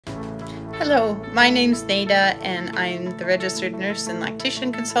Hello, my name's Nada and I'm the registered nurse and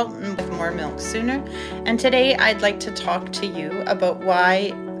lactation consultant with More Milk Sooner, and today I'd like to talk to you about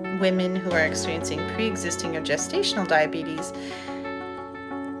why women who are experiencing pre-existing or gestational diabetes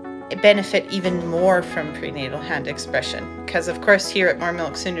benefit even more from prenatal hand expression, because of course here at More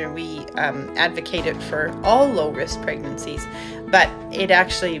Milk Sooner we advocate it for all low-risk pregnancies, but it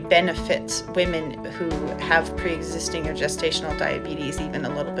actually benefits women who have pre-existing or gestational diabetes even a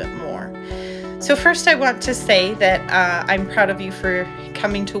little bit more. So first I want to say that I'm proud of you for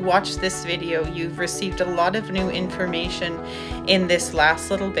coming to watch this video. You've received a lot of new information in this last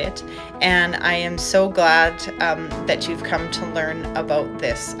little bit, and I am so glad that you've come to learn about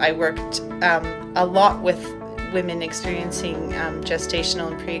this. I worked a lot with women experiencing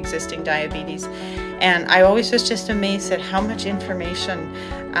gestational and pre-existing diabetes, and I always was just amazed at how much information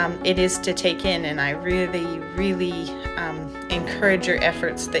it is to take in, and I really encourage your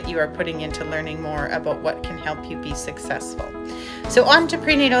efforts that you are putting into learning more about what can help you be successful. So on to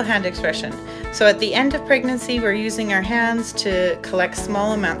prenatal hand expression. So at the end of pregnancy, we're using our hands to collect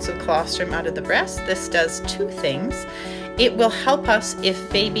small amounts of colostrum out of the breast. This does two things. It will help us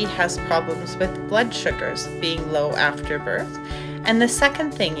if baby has problems with blood sugars being low after birth. And the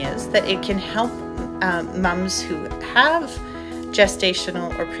second thing is that it can help mums who have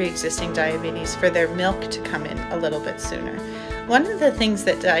gestational or pre-existing diabetes for their milk to come in a little bit sooner. One of the things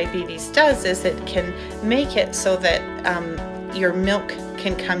that diabetes does is it can make it so that your milk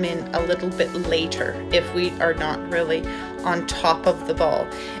can come in a little bit later if we are not really on top of the ball.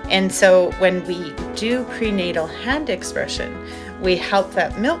 And so when we do prenatal hand expression, we help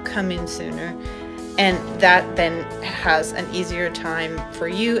that milk come in sooner, and that then has an easier time for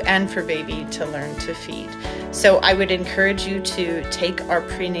you and for baby to learn to feed. So I would encourage you to take our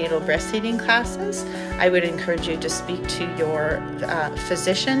prenatal breastfeeding classes. I would encourage you to speak to your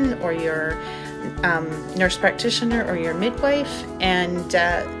physician or your nurse practitioner or your midwife, and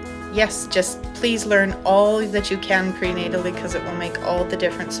yes, just please learn all that you can prenatally, because it will make all the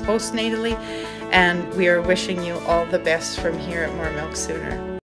difference postnatally, and we are wishing you all the best from here at More Milk Sooner.